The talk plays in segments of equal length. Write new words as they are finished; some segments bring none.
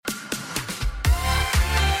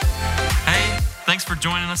Thanks for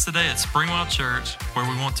joining us today at Springwell Church, where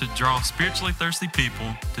we want to draw spiritually thirsty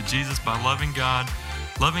people to Jesus by loving God,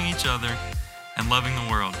 loving each other, and loving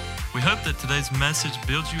the world. We hope that today's message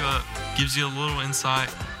builds you up, gives you a little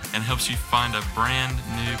insight, and helps you find a brand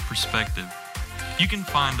new perspective. You can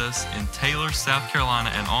find us in Taylor, South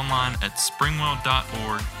Carolina, and online at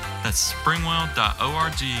springwell.org. That's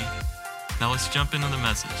springwell.org. Now let's jump into the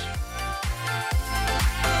message.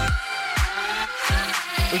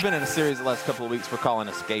 We've been in a series the last couple of weeks we're calling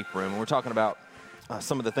Escape Room, and we're talking about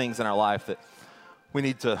some of the things in our life that we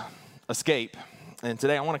need to escape. And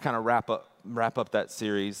today I want to kind of wrap up that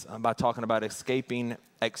series by talking about escaping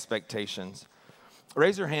expectations.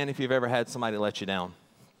 Raise your hand if you've ever had somebody let you down.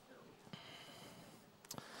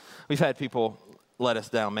 We've had people let us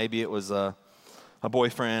down. Maybe it was a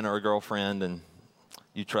boyfriend or a girlfriend, and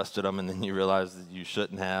you trusted them, and then you realized that you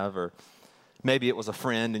shouldn't have. Or maybe it was a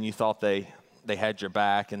friend, and you thought they had your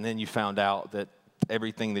back, and then you found out that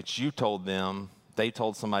everything that you told them, they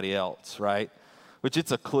told somebody else, right? Which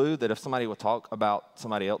it's a clue that if somebody will talk about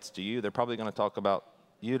somebody else to you, they're probably going to talk about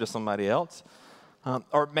you to somebody else.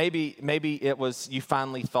 Or maybe it was you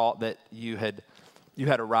finally thought that you had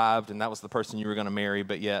arrived and that was the person you were going to marry,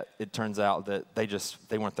 but yet it turns out that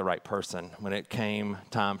they weren't the right person. When it came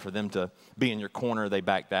time for them to be in your corner, they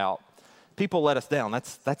backed out. People let us down.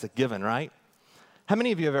 That's a given, right? How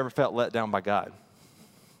many of you have ever felt let down by God?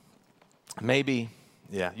 Maybe,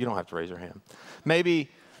 yeah, you don't have to raise your hand. Maybe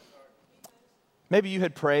you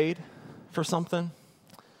had prayed for something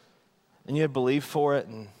and you had believed for it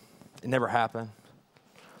and it never happened.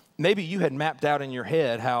 Maybe you had mapped out in your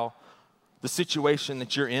head how the situation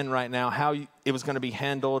that you're in right now, how it was going to be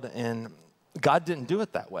handled, and God didn't do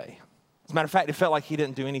it that way. As a matter of fact, it felt like he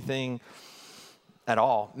didn't do anything at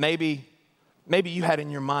all. Maybe you had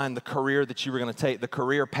in your mind the career that you were going to take, the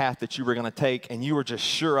career path that you were going to take, and you were just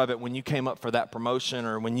sure of it when you came up for that promotion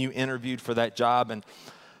or when you interviewed for that job, and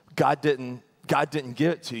God didn't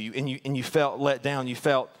give it to you, and you felt let down. You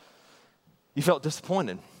felt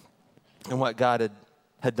disappointed in what God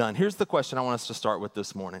had done. Here's the question I want us to start with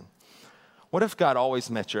this morning. What if God always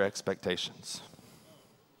met your expectations?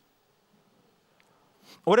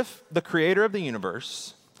 What if the creator of the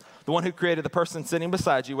universe, the one who created the person sitting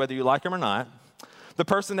beside you, whether you like him or not, the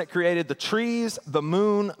person that created the trees, the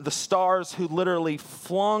moon, the stars, who literally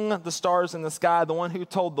flung the stars in the sky, the one who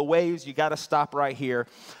told the waves, you got to stop right here.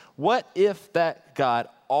 What if that God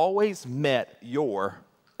always met your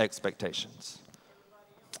expectations?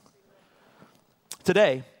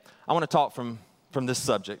 Today, I want to talk from this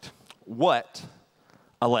subject. What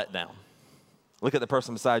a letdown. Look at the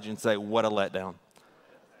person beside you and say, what a letdown.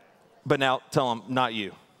 But now tell them, not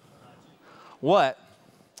you. What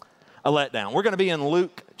a letdown. We're going to be in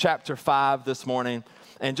Luke chapter 5 this morning.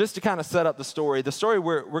 And just to kind of set up the story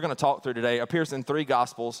we're going to talk through today appears in 3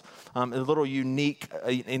 Gospels, a little unique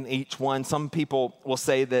in each one. Some people will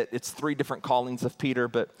say that it's 3 different callings of Peter,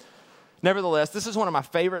 but nevertheless, this is one of my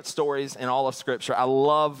favorite stories in all of Scripture. I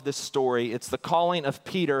love this story. It's the calling of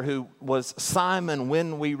Peter, who was Simon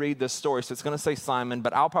when we read this story. So it's going to say Simon,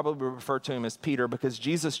 but I'll probably refer to him as Peter because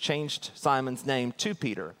Jesus changed Simon's name to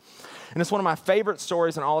Peter. And it's one of my favorite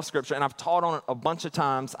stories in all of Scripture, and I've taught on it a bunch of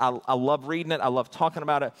times. I love reading it. I love talking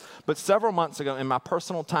about it. But several months ago, in my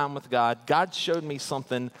personal time with God showed me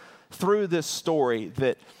something through this story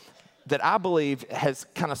that I believe has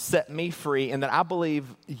kind of set me free, and that I believe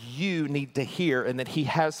you need to hear, and that he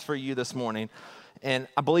has for you this morning. And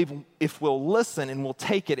I believe if we'll listen and we'll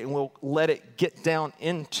take it and we'll let it get down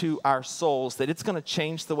into our souls, that it's going to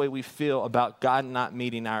change the way we feel about God not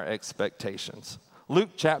meeting our expectations. Luke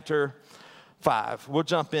chapter 5, we'll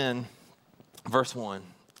jump in verse 1. It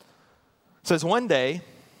says, one day,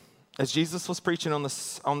 as Jesus was preaching on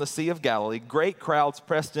the Sea of Galilee, great crowds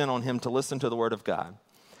pressed in on him to listen to the word of God.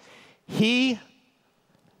 He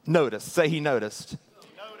noticed 2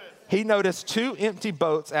 empty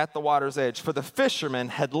boats at the water's edge, for the fishermen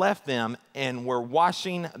had left them and were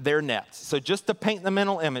washing their nets. So just to paint the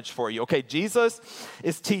mental image for you, okay, Jesus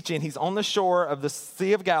is teaching. He's on the shore of the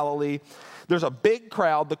Sea of Galilee. There's a big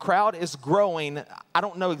crowd. The crowd is growing. I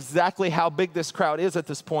don't know exactly how big this crowd is at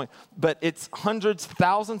this point, but it's hundreds,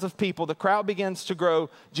 thousands of people. The crowd begins to grow.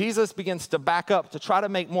 Jesus begins to back up to try to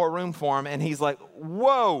make more room for him, and he's like,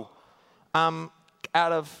 whoa, I'm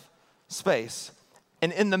out of space.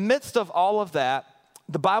 And in the midst of all of that,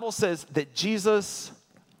 the Bible says that Jesus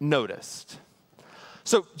noticed.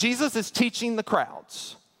 So Jesus is teaching the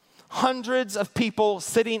crowds, hundreds of people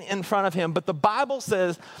sitting in front of him, but the Bible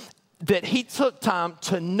says that he took time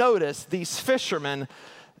to notice these fishermen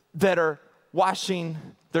that are washing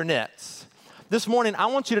their nets. this morning, I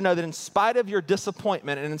want you to know that in spite of your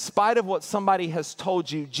disappointment and in spite of what somebody has told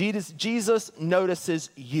you, Jesus notices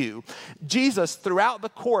you. Jesus, throughout the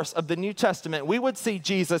course of the New Testament, we would see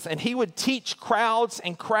Jesus and he would teach crowds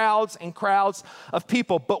and crowds and crowds of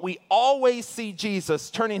people, but we always see Jesus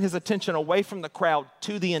turning his attention away from the crowd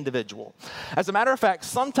to the individual. As a matter of fact,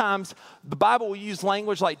 sometimes the Bible will use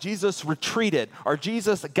language like Jesus retreated or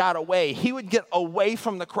Jesus got away. He would get away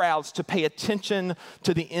from the crowds to pay attention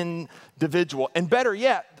to the individual. And better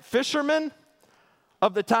yet, fishermen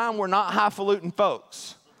of the time were not highfalutin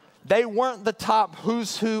folks. They weren't the top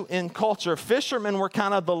who's who in culture. Fishermen were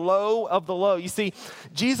kind of the low of the low. You see,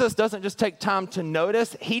 Jesus doesn't just take time to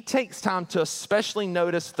notice. He takes time to especially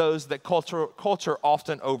notice those that culture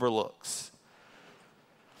often overlooks.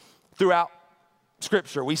 Throughout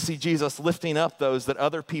Scripture, we see Jesus lifting up those that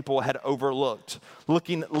other people had overlooked,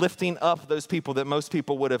 lifting up those people that most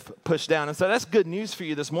people would have pushed down. And so that's good news for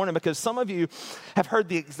you this morning, because some of you have heard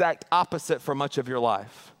the exact opposite for much of your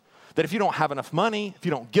life. That if you don't have enough money, if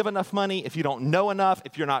you don't give enough money, if you don't know enough,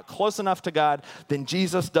 if you're not close enough to God, then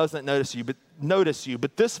Jesus doesn't notice you.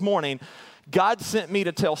 But this morning, God sent me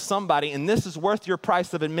to tell somebody, and this is worth your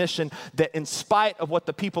price of admission, that in spite of what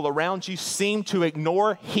the people around you seem to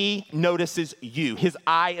ignore, he notices you. His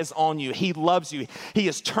eye is on you. He loves you. He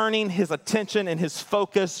is turning his attention and his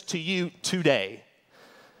focus to you today.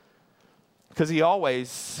 Because he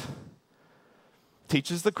always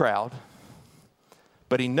teaches the crowd,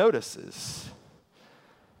 but he notices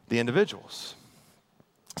the individuals.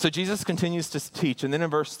 So Jesus continues to teach, and then in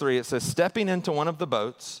verse 3 it says, stepping into one of the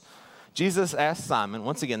boats, Jesus asked Simon,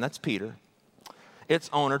 once again, that's Peter, its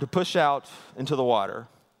owner, to push out into the water.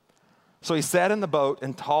 So he sat in the boat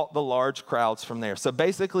and taught the large crowds from there. So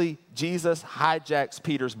basically, Jesus hijacks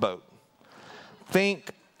Peter's boat.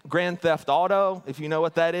 Think Grand Theft Auto, if you know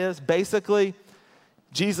what that is. Basically,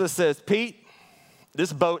 Jesus says, Pete,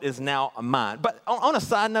 this boat is now mine. But on a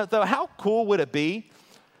side note, though, how cool would it be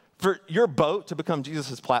for your boat to become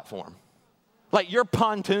Jesus' platform? Like your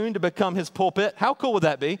pontoon to become his pulpit? How cool would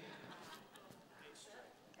that be?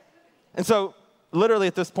 And so, literally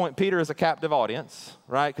at this point, Peter is a captive audience,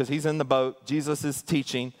 right? Because he's in the boat. Jesus is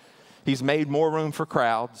teaching. He's made more room for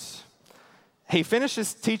crowds. He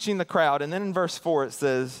finishes teaching the crowd, and then in verse 4 it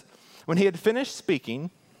says, when he had finished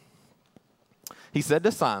speaking, he said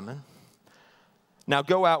to Simon, now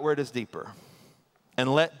go out where it is deeper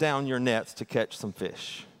and let down your nets to catch some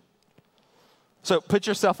fish. So put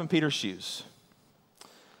yourself in Peter's shoes.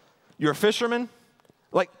 You're a fisherman.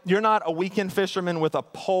 Like, you're not a weekend fisherman with a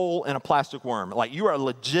pole and a plastic worm. Like, you are a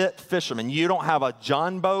legit fisherman. You don't have a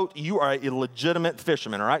John boat. You are a legitimate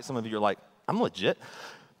fisherman, all right? Some of you are like, I'm legit.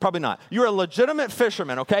 Probably not. You're a legitimate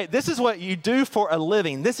fisherman, okay? This is what you do for a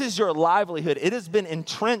living. This is your livelihood. It has been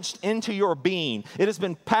entrenched into your being. It has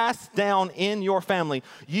been passed down in your family.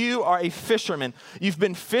 You are a fisherman. You've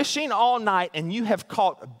been fishing all night, and you have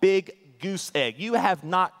caught a big goose egg. You have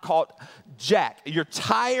not caught jack. You're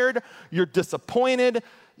tired. You're disappointed.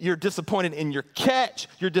 You're disappointed in your catch.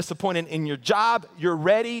 You're disappointed in your job. You're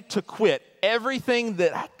ready to quit. Everything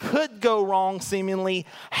that could go wrong seemingly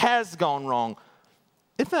has gone wrong.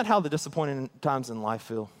 Isn't that how the disappointing times in life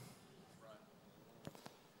feel?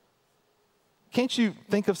 Can't you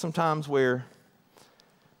think of some times where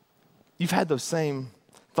you've had those same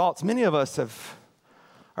thoughts? Many of us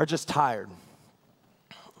are just tired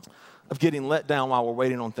of getting let down while we're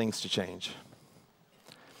waiting on things to change.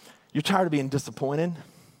 You're tired of being disappointed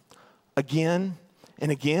again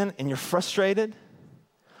and again, and you're frustrated.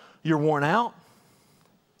 You're worn out.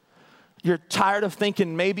 You're tired of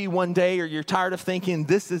thinking maybe one day, or you're tired of thinking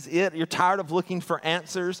this is it. You're tired of looking for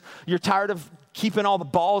answers. You're tired of keeping all the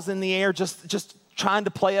balls in the air, just trying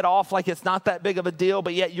to play it off like it's not that big of a deal,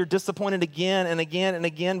 but yet you're disappointed again and again and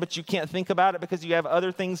again, but you can't think about it because you have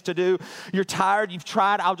other things to do. You're tired. You've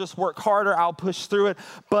tried. I'll just work harder. I'll push through it,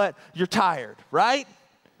 but you're tired, right?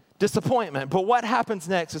 Disappointment. But what happens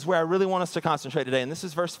next is where I really want us to concentrate today, and this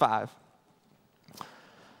is verse 5. It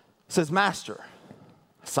says, Master,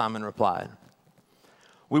 Simon replied,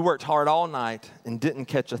 we worked hard all night and didn't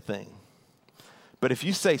catch a thing. But if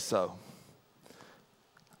you say so,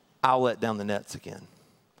 I'll let down the nets again.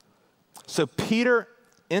 So Peter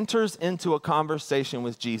enters into a conversation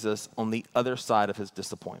with Jesus on the other side of his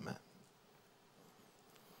disappointment.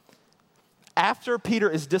 After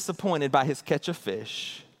Peter is disappointed by his catch of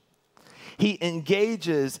fish, he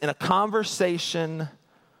engages in a conversation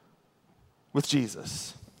with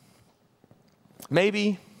Jesus.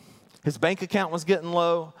 Maybe his bank account was getting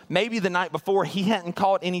low. Maybe the night before he hadn't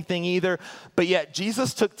caught anything either. But yet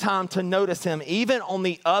Jesus took time to notice him even on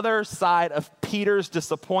the other side of Peter's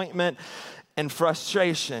disappointment and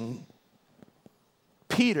frustration.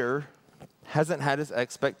 Peter hasn't had his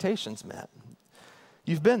expectations met.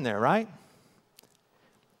 You've been there, right?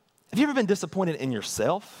 Have you ever been disappointed in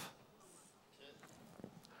yourself?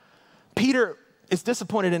 Peter is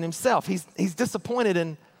disappointed in himself. He's disappointed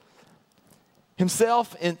in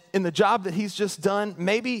himself, in the job that he's just done.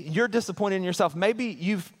 Maybe you're disappointed in yourself. Maybe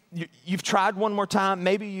you've tried one more time.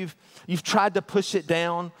 Maybe you've tried to push it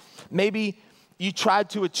down. Maybe you tried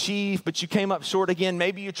to achieve, but you came up short again.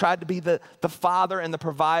 Maybe you tried to be the father and the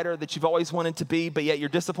provider that you've always wanted to be, but yet you're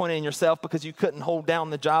disappointed in yourself because you couldn't hold down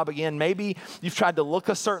the job again. Maybe you've tried to look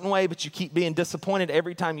a certain way, but you keep being disappointed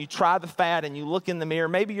every time you try the fad and you look in the mirror.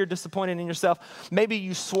 Maybe you're disappointed in yourself. Maybe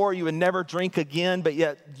you swore you would never drink again, but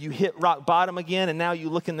yet you hit rock bottom again, and now you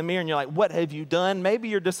look in the mirror and you're like, what have you done? Maybe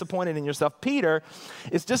you're disappointed in yourself. Peter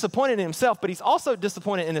is disappointed in himself, but he's also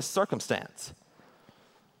disappointed in his circumstance,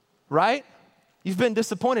 right? You've been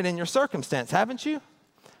disappointed in your circumstance, haven't you?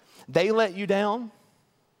 They let you down.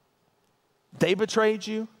 They betrayed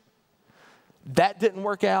you. That didn't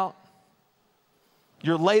work out.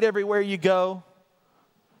 You're late everywhere you go.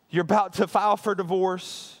 You're about to file for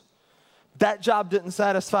divorce. That job didn't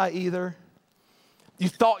satisfy either. You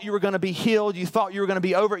thought you were going to be healed. You thought you were going to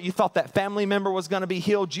be over it. You thought that family member was going to be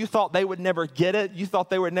healed. You thought they would never get it. You thought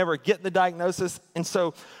they would never get the diagnosis. And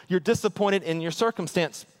so you're disappointed in your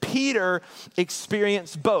circumstance. Peter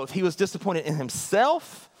experienced both. He was disappointed in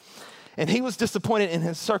himself, and he was disappointed in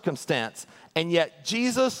his circumstance. And yet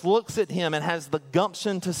Jesus looks at him and has the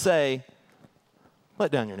gumption to say,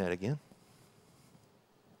 let down your net again.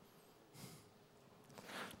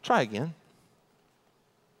 Try again.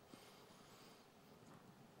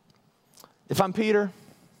 If I'm Peter,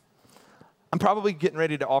 I'm probably getting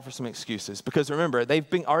ready to offer some excuses because remember, they've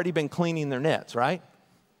already been cleaning their nets, right?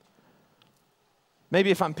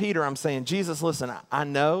 Maybe if I'm Peter, I'm saying, Jesus, listen, I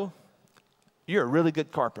know you're a really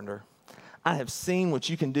good carpenter. I have seen what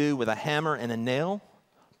you can do with a hammer and a nail,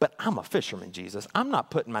 but I'm a fisherman, Jesus. I'm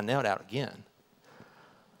not putting my net out again.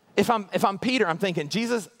 If I'm Peter, I'm thinking,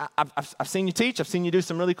 Jesus, I've seen you teach. I've seen you do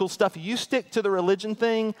some really cool stuff. You stick to the religion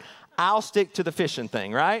thing. I'll stick to the fishing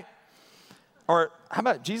thing, right? Or how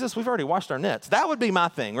about, Jesus, we've already washed our nets. That would be my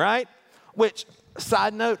thing, right? Which,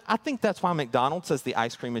 side note, I think that's why McDonald's says the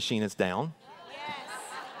ice cream machine is down. Yes.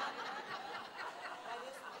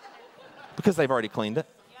 Because they've already cleaned it.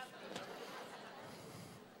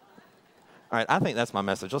 All right, I think that's my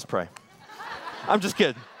message. Let's pray. I'm just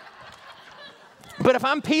kidding. But if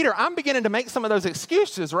I'm Peter, I'm beginning to make some of those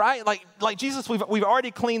excuses, right? Like Jesus, we've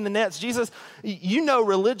already cleaned the nets. Jesus, you know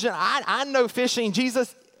religion. I know fishing.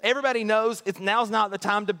 Jesus, everybody knows now's not the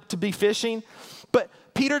time to be fishing. But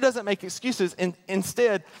Peter doesn't make excuses. And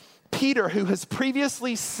instead, Peter, who has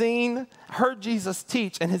previously heard Jesus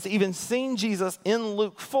teach and has even seen Jesus in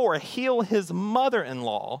Luke 4 heal his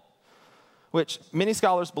mother-in-law, which many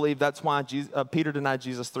scholars believe that's why Peter denied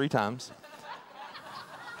Jesus 3 times.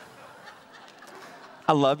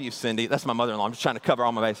 I love you, Cindy. That's my mother-in-law. I'm just trying to cover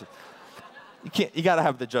all my bases. You got to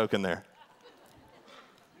have the joke in there.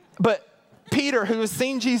 But Peter, who has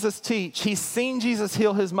seen Jesus teach, he's seen Jesus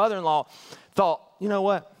heal his mother-in-law, thought, you know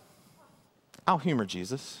what? I'll humor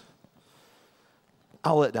Jesus.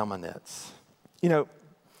 I'll let down my nets. You know,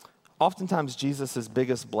 oftentimes Jesus'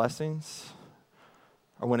 biggest blessings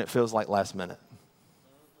are when it feels like last minute.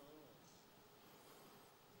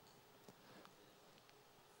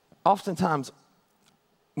 Oftentimes,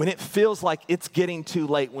 when it feels like it's getting too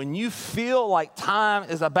late, when you feel like time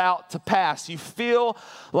is about to pass, you feel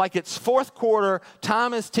like it's fourth quarter,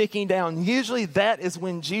 time is ticking down, usually that is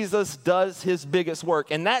when Jesus does his biggest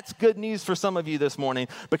work. And that's good news for some of you this morning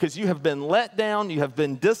because you have been let down, you have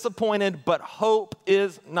been disappointed, but hope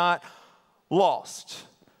is not lost.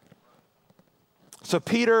 So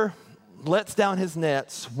Peter lets down his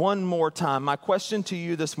nets one more time. My question to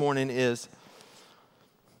you this morning is,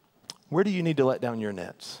 where do you need to let down your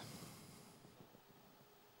nets?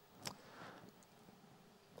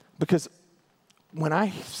 Because when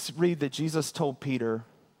I read that Jesus told Peter,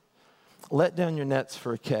 let down your nets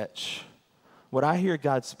for a catch, what I hear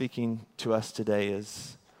God speaking to us today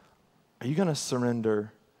is, are you going to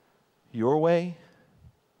surrender your way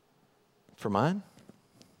for mine?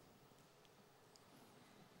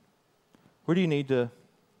 Where do you need to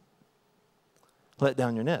let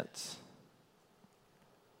down your nets?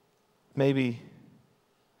 Maybe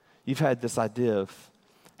you've had this idea of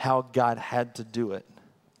how God had to do it,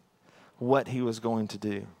 what he was going to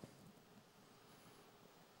do.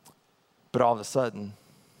 But all of a sudden,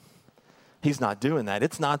 he's not doing that.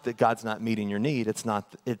 It's not that God's not meeting your need. It's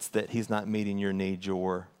that he's not meeting your need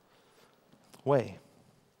your way.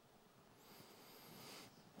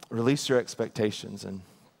 Release your expectations and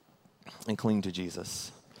and cling to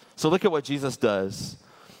Jesus. So look at what Jesus does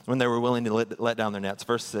when they were willing to let down their nets.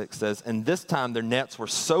 Verse 6 says, and this time their nets were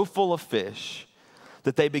so full of fish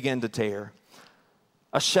that they began to tear.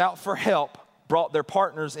 A shout for help brought their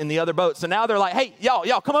partners in the other boat. So now they're like, hey,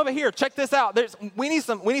 y'all, come over here. Check this out. We need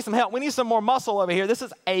some help. We need some more muscle over here. This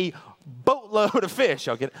is a boatload of fish.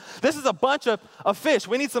 Y'all get it? This is a bunch of fish.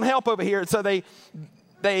 We need some help over here. And so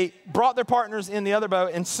they brought their partners in the other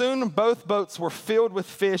boat, and soon both boats were filled with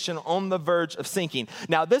fish and on the verge of sinking.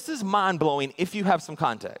 Now, this is mind-blowing if you have some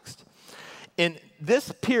context. In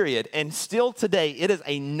this period, and still today, it is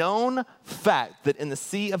a known fact that in the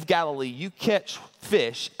Sea of Galilee, you catch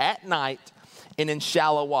fish at night and in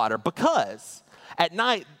shallow water, because at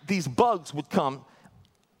night, these bugs would come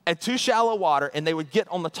to shallow water, and they would get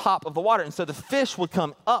on the top of the water, and so the fish would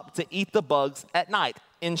come up to eat the bugs at night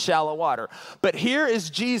in shallow water. But here is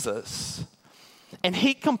Jesus, and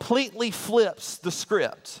he completely flips the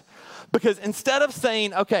script, because instead of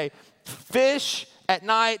saying, okay, fish at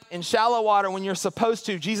night in shallow water when you're supposed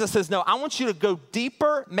to, Jesus says, no, I want you to go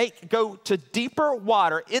deeper, go to deeper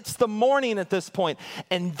water. It's the morning at this point,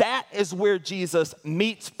 and that is where Jesus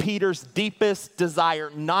meets Peter's deepest desire,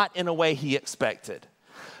 not in a way he expected.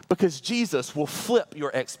 Because Jesus will flip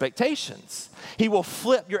your expectations. He will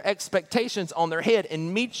flip your expectations on their head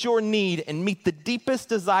and meet your need and meet the deepest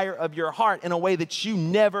desire of your heart in a way that you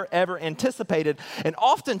never, ever anticipated, and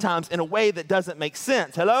oftentimes in a way that doesn't make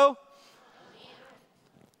sense. Hello?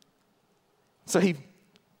 So he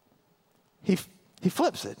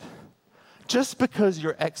flips it. Just because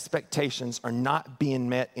your expectations are not being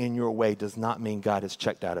met in your way does not mean God has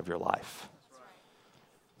checked out of your life.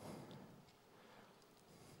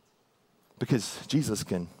 Because Jesus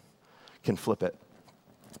can flip it.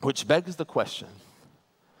 Which begs the question,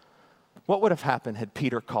 what would have happened had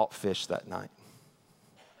Peter caught fish that night?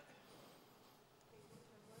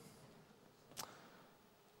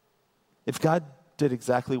 If God did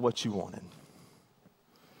exactly what you wanted,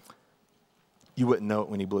 you wouldn't know it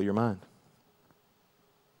when he blew your mind.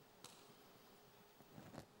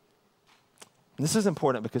 And this is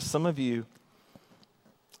important because some of you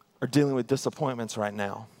are dealing with disappointments right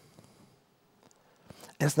now.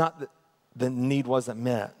 And it's not that the need wasn't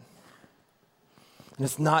met. And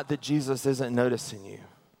it's not that Jesus isn't noticing you.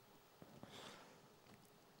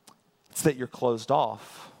 It's that you're closed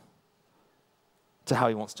off to how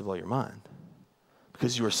he wants to blow your mind.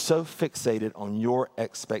 Because you are so fixated on your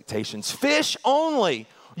expectations. Fish only.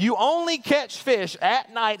 You only catch fish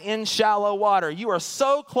at night in shallow water. You are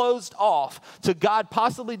so closed off to God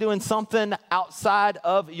possibly doing something outside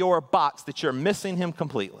of your box that you're missing him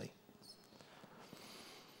completely.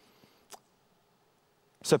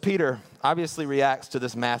 So Peter obviously reacts to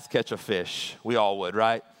this mass catch of fish. We all would,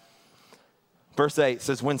 right? Verse 8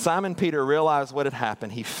 says, when Simon Peter realized what had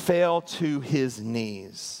happened, he fell to his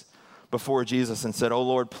knees before Jesus and said, "Oh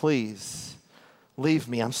Lord, please leave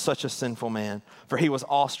me. I'm such a sinful man." For he was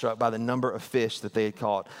awestruck by the number of fish that they had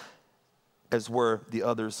caught, as were the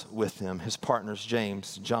others with him. His partners,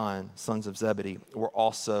 James, John, sons of Zebedee, were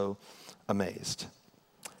also amazed.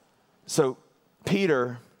 So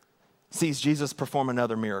Peter sees Jesus perform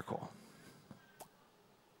another miracle.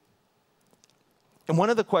 And one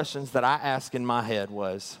of the questions that I asked in my head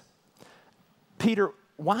was, Peter,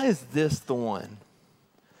 why is this the one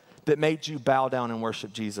that made you bow down and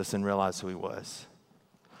worship Jesus and realize who he was?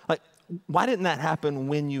 Like, why didn't that happen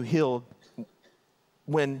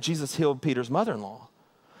when Jesus healed Peter's mother-in-law?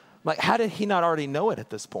 Like, how did he not already know it at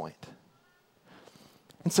this point?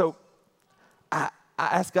 And so I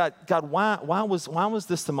asked God, why was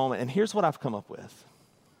this the moment? And here's what I've come up with.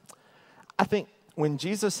 I think when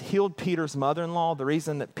Jesus healed Peter's mother-in-law, the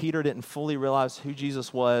reason that Peter didn't fully realize who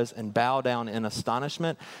Jesus was and bow down in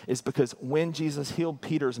astonishment is because when Jesus healed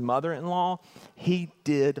Peter's mother-in-law, he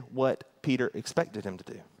did what Peter expected him to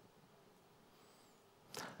do.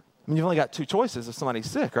 I mean, you've only got two choices if somebody's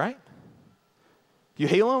sick, right? You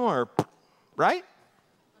heal them or, right?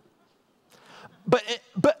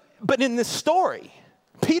 But in this story,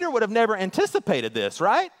 Peter would have never anticipated this,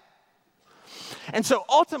 right? And so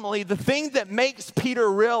ultimately, the thing that makes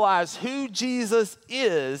Peter realize who Jesus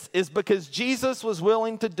is because Jesus was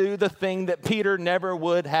willing to do the thing that Peter never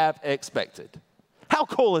would have expected. How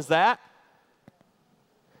cool is that?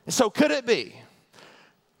 So could it be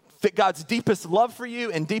that God's deepest love for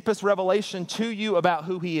you and deepest revelation to you about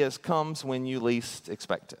who he is comes when you least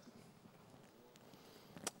expect it?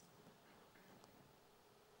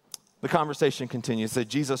 The conversation continues. So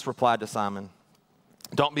Jesus replied to Simon,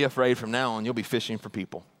 "Don't be afraid. From now on, you'll be fishing for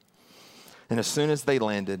people." And as soon as they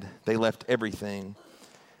landed, they left everything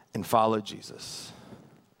and followed Jesus.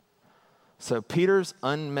 So Peter's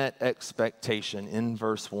unmet expectation in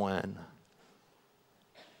verse 1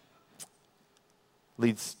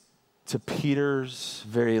 leads to Peter's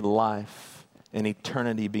very life and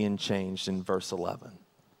eternity being changed in verse 11.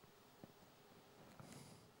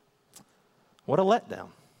 What a letdown.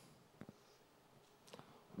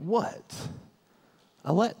 What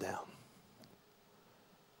a letdown.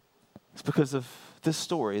 It's because of this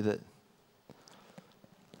story that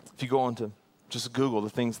if you go on to just Google the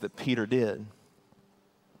things that Peter did,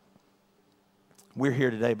 we're here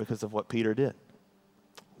today because of what Peter did.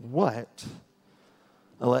 What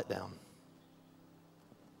a letdown.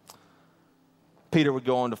 Peter would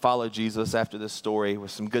go on to follow Jesus after this story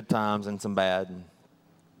with some good times and some bad. And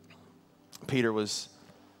Peter was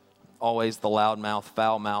always the loudmouth,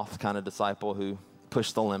 foul-mouthed kind of disciple who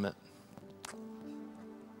pushed the limit.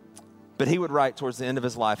 But he would write towards the end of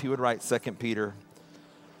his life, he would write 2 Peter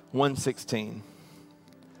 1:16.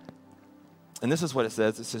 And this is what it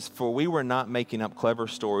says. It says, "For we were not making up clever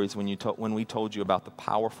stories when we told you about the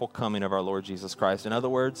powerful coming of our Lord Jesus Christ." In other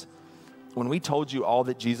words, when we told you all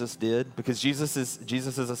that Jesus did, because Jesus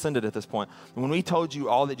is ascended at this point. When we told you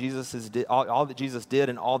all that Jesus did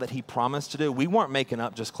and all that he promised to do, we weren't making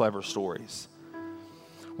up just clever stories.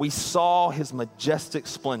 We saw his majestic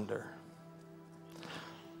splendor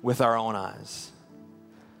with our own eyes.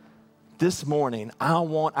 This morning, I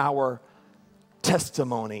want our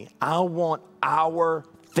testimony. I want our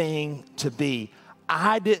thing to be,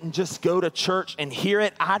 I didn't just go to church and hear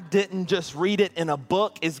it. I didn't just read it in a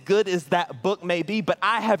book, as good as that book may be, but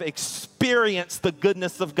I have experienced the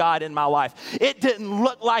goodness of God in my life. It didn't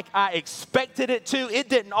look like I expected it to. It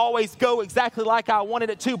didn't always go exactly like I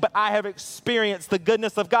wanted it to, but I have experienced the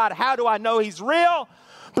goodness of God. How do I know he's real?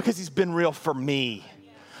 Because he's been real for me.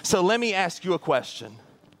 So let me ask you a question.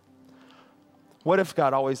 What if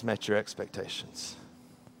God always met your expectations?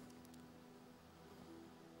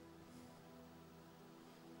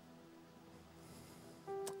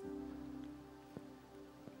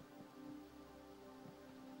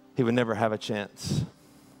 He would never have a chance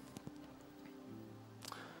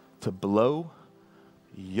to blow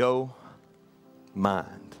your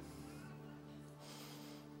mind.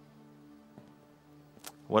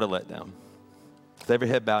 What a letdown. With every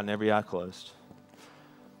head bowed and every eye closed.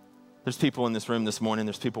 There's people in this room this morning,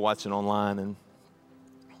 there's people watching online, and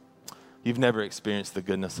you've never experienced the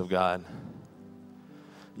goodness of God.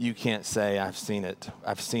 You can't say, I've seen it.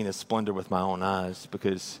 I've seen his splendor with my own eyes,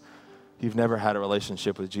 because you've never had a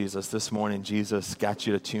relationship with Jesus. This morning, Jesus got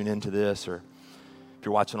you to tune into this, or if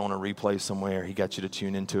you're watching on a replay somewhere, he got you to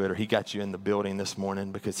tune into it, or he got you in the building this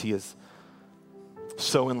morning because he is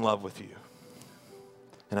so in love with you.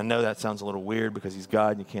 And I know that sounds a little weird because he's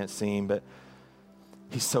God and you can't see him, but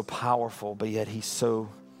he's so powerful, but yet he's so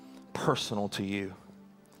personal to you.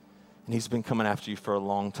 And he's been coming after you for a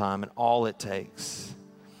long time, and all it takes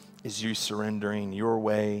is you surrendering your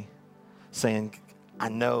way, saying, I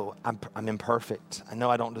know I'm imperfect. I know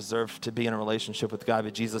I don't deserve to be in a relationship with God,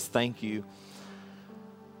 but Jesus, thank you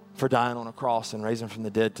for dying on a cross and raising from the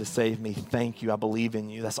dead to save me. Thank you. I believe in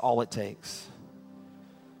you. That's all it takes.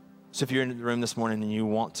 So if you're in the room this morning and you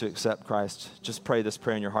want to accept Christ, just pray this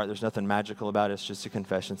prayer in your heart. There's nothing magical about it. It's just a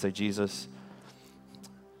confession. Say, Jesus,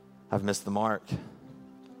 I've missed the mark,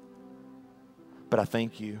 but I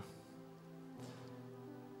thank you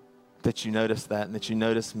that you noticed that, and that you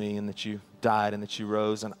noticed me, and that you died, and that you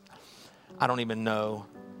rose. And I don't even know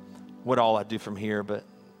what all I do from here, but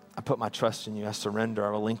I put my trust in you. I surrender. I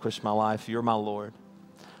relinquish my life. You're my Lord.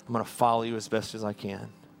 I'm going to follow you as best as I can.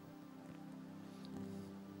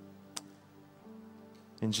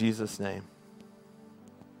 In Jesus' name.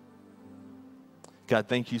 God,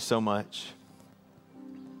 thank you so much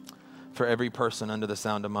for every person under the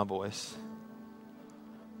sound of my voice.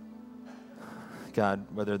 God,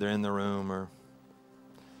 whether they're in the room or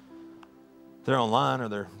they're online or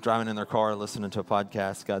they're driving in their car listening to a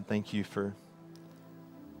podcast, God, thank you for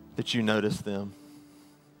that you notice them.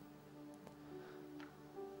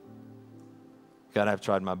 God, I've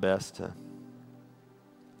tried my best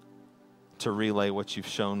to relay what you've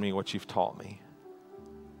shown me, what you've taught me.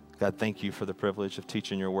 God, thank you for the privilege of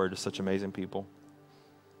teaching your word to such amazing people.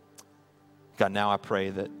 God, now I pray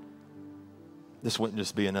that this wouldn't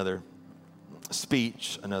just be another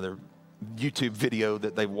speech, another YouTube video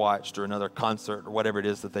that they've watched, or another concert, or whatever it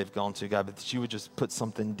is that they've gone to, God, but that you would just put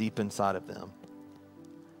something deep inside of them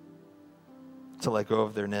to let go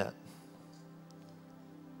of their net,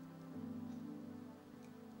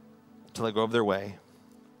 to let go of their way,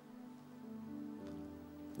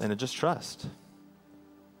 and to just trust.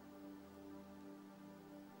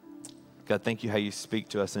 God, thank you how you speak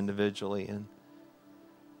to us individually, and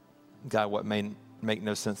God, what may make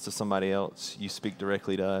no sense to somebody else, you speak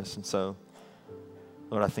directly to us. And so,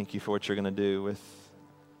 Lord, I thank you for what you're going to do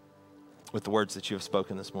with the words that you have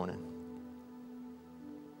spoken this morning.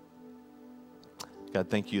 God,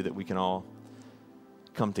 thank you that we can all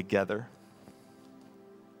come together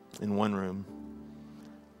in one room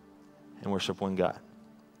and worship one God.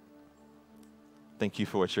 Thank you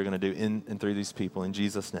for what you're going to do in and through these people. In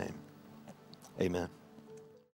Jesus' name, amen.